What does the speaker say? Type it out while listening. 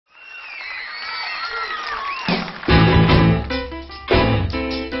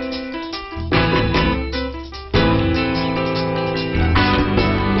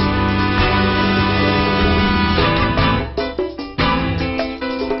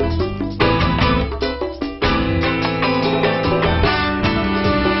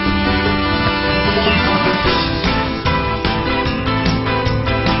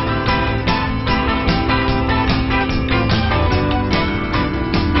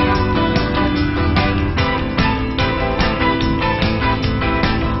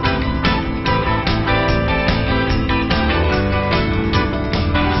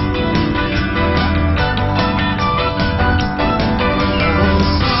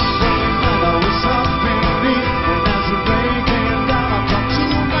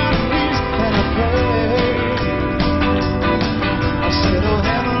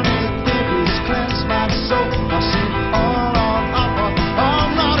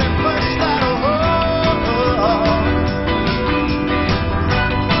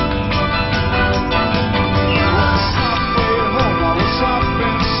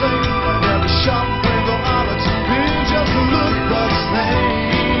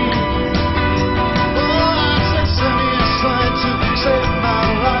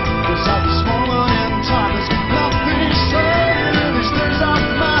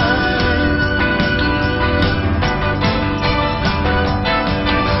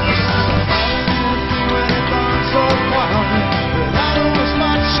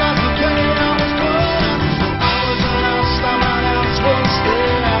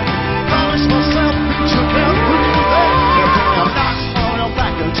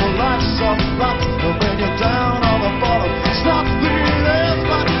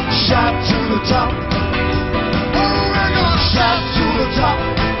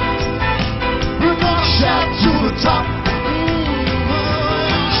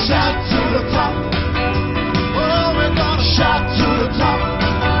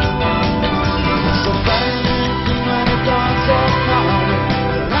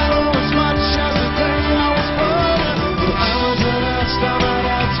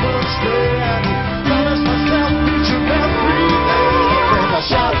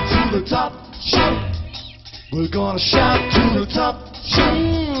We're gonna shout to the top, shout.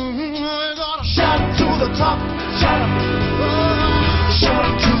 We're gonna shout to the top, shout. Shout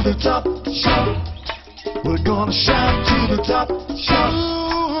to the top, shout. We're gonna shout to the top, shout.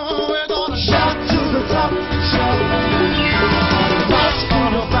 We're gonna shout to the top, shout. Lights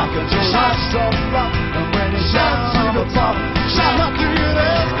on the back of your lights on rock. And when you shout to the top, shout up to your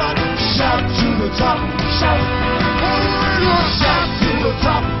everybody. Shout to the top, shout. We're gonna shout to the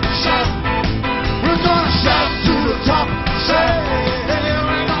top, shout. We're gonna shout to the top, shout.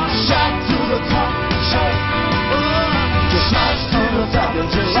 We're gonna shout to the top, shout. Just shout to the top,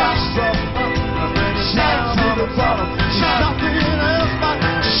 just shout up. And when you shout to the bottom, shout up to your everybody.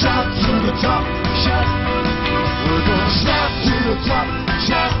 Shout to the top, shout. We're gonna shout to the top,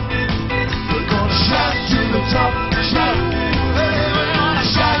 shout. We're gonna shout to the top, shout. We're gonna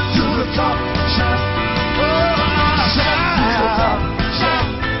shout to the top, shout. We're gonna shout to the top, shout.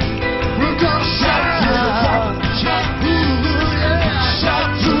 We're gonna shout to the top, shout. Shout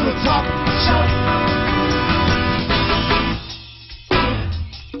to the top, shout.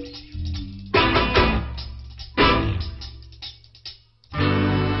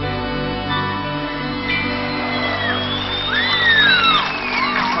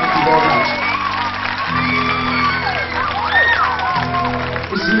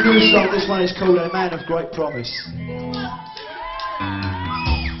 This is a new song. This one is called A Man of Great Promise.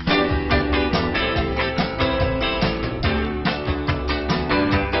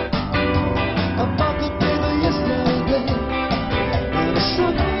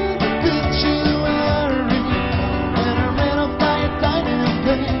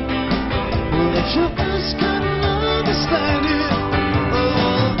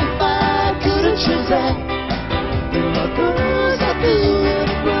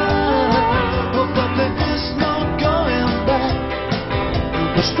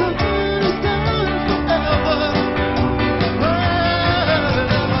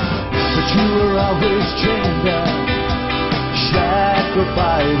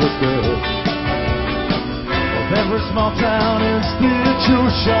 By the girl of every small town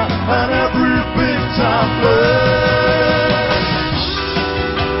institution and every big time place.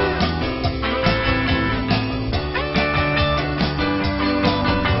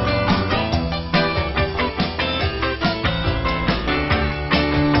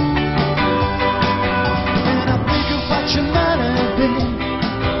 And I think of what you might have been,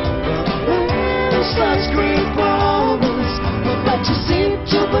 but such great promise. But you seem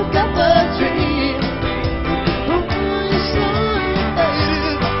to forget the dream. Oh, you're so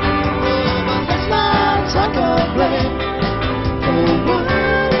faded. Oh, but that's not like a blame. Oh,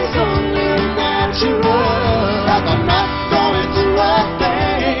 what is only natural. Like I'm not going through a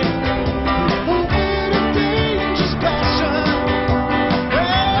thing. Oh, what a dangerous passion.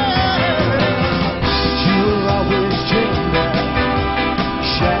 But you were always chained down,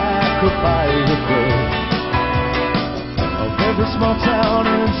 shackled by the bird. Every small town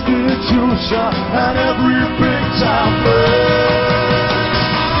institution and every big town place.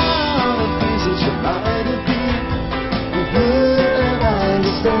 All the things that you might have been, where I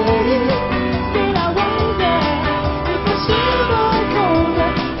stay. Then I wonder if I still don't go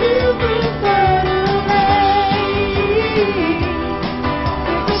that you've been better away.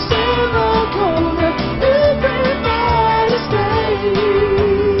 If I still don't go that you've been better stay.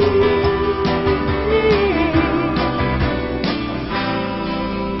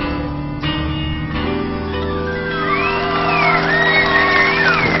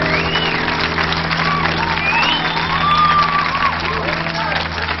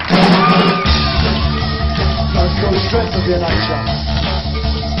 Strength of your nature.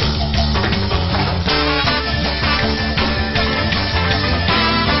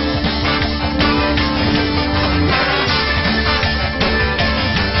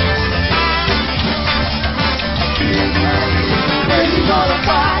 When you gonna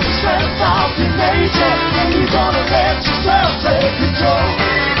find the strength of your nature, when you gonna let yourself take control.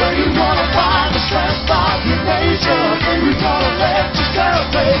 When you gonna find the strength of your nature, when you gonna let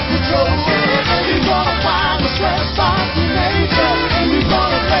yourself take control. When you gonna find the strength of your nature, when you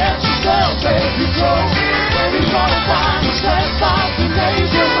gonna let yourself take control. When you gonna find the strength of your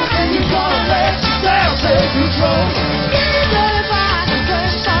nature, when you gonna let yourself take control. You better find the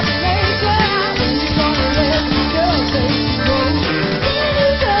strength of your nature, when you gonna let yourself take control. You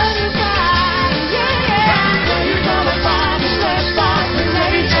better find, yeah. When you gonna find the strength of your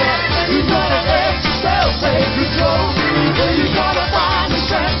nature, when you gonna let yourself take control. When you gonna find the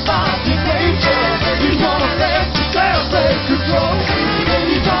strength of your nature, when you gonna let yourself take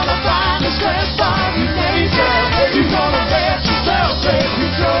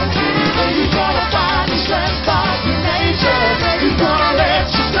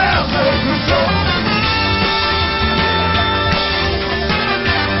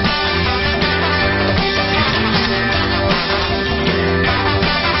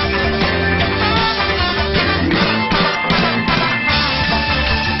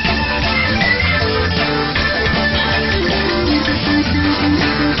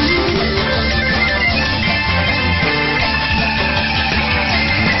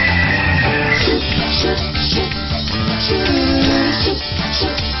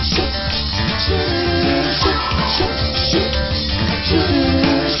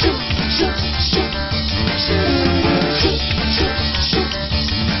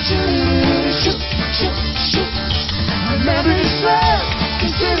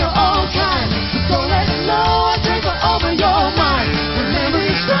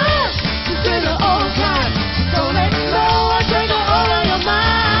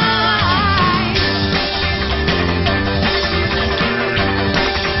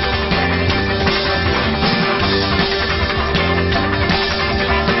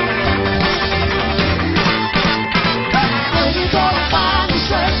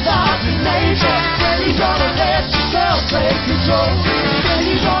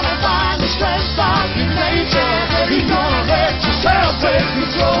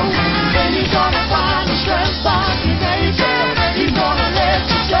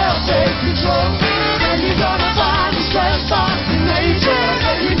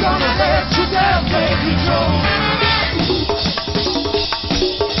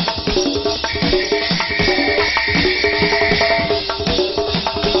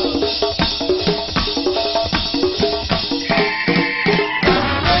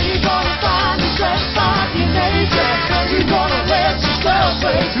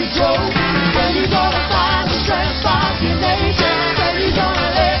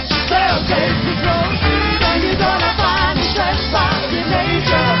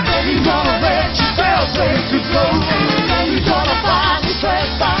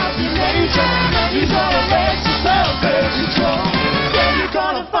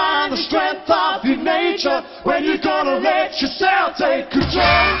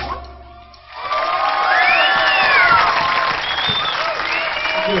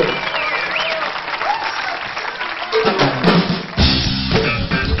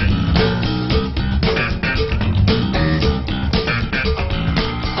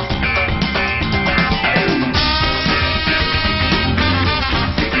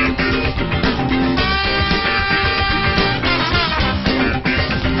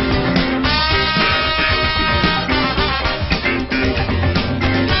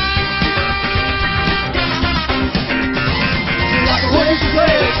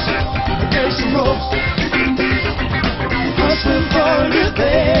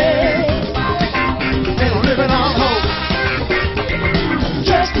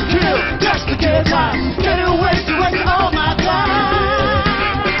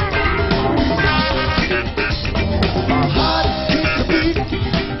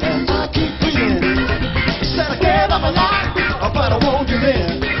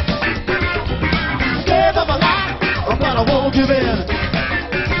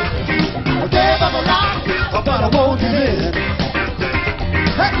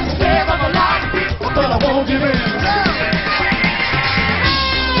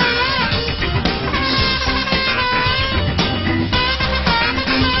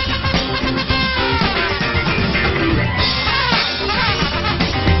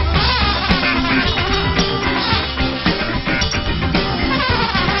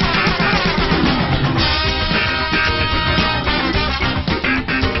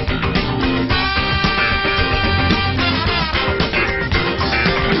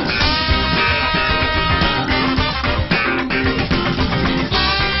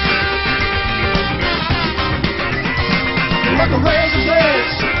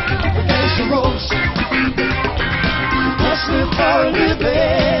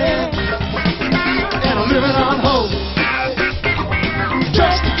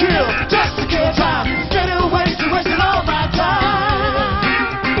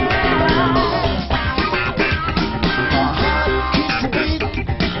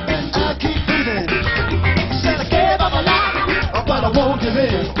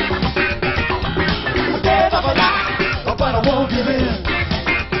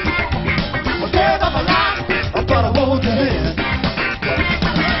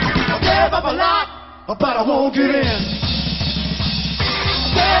But I won't give in.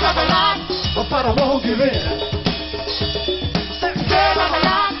 Gave up a lot, but I won't give in. Gave up a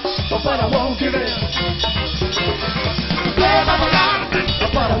lot, but I won't give in. Gave up a lot,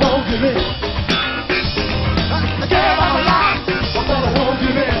 but I won't give in. Gave up a lot, but I won't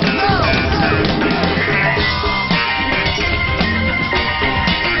give in.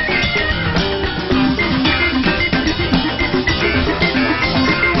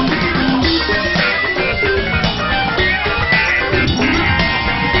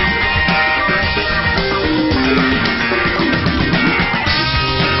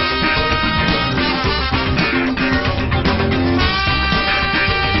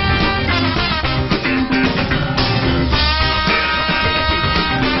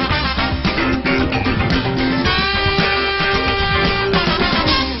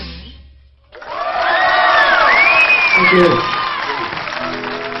 Thank you.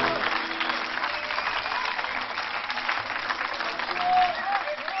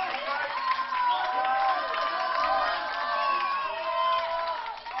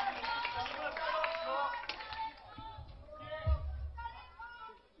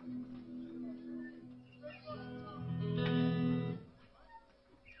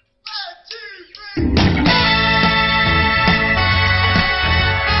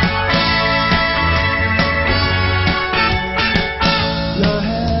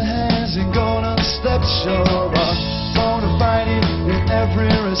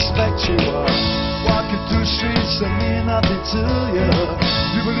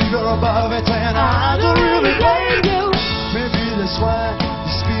 Above it and I don't really blame you. Maybe that's why you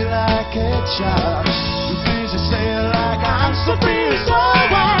speak like a child. The things you say like I'm so free and so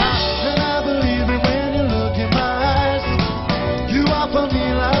wild. And I believe it when you look in my eyes. You offer me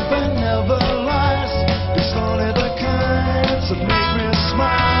life and never lies. It's only the kinds that make me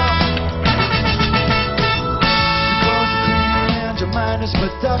smile. Because you're clean and your mind is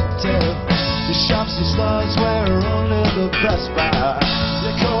productive. Your shops and stores where only the best buy.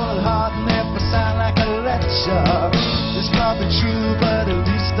 They call it hard and if I sound like a lecture. It's probably true, but at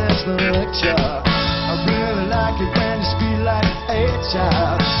least there's the lecture. I really like it when you speak like a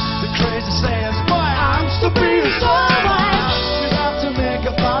child. The crazy saying, boy, I'm still being so wild. You have to make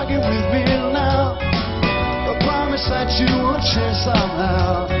a bargain with me now. I promise that you won't change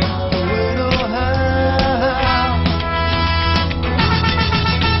somehow. We know how.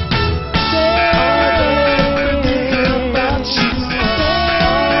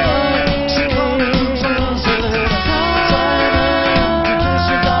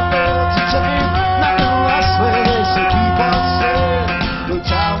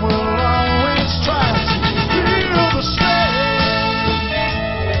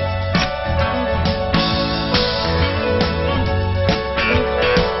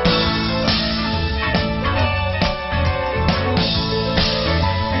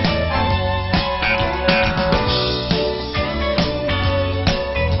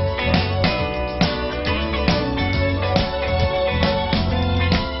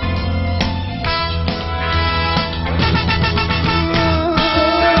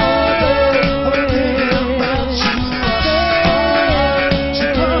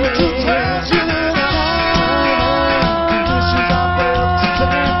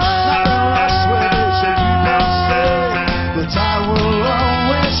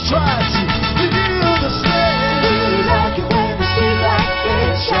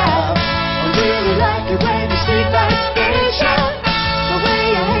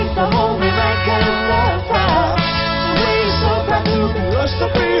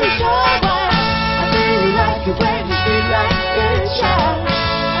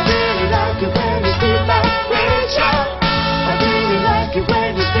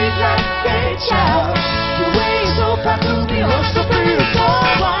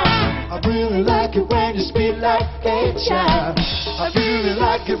 shine. I really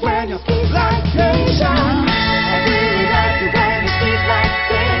like it when you like it shine.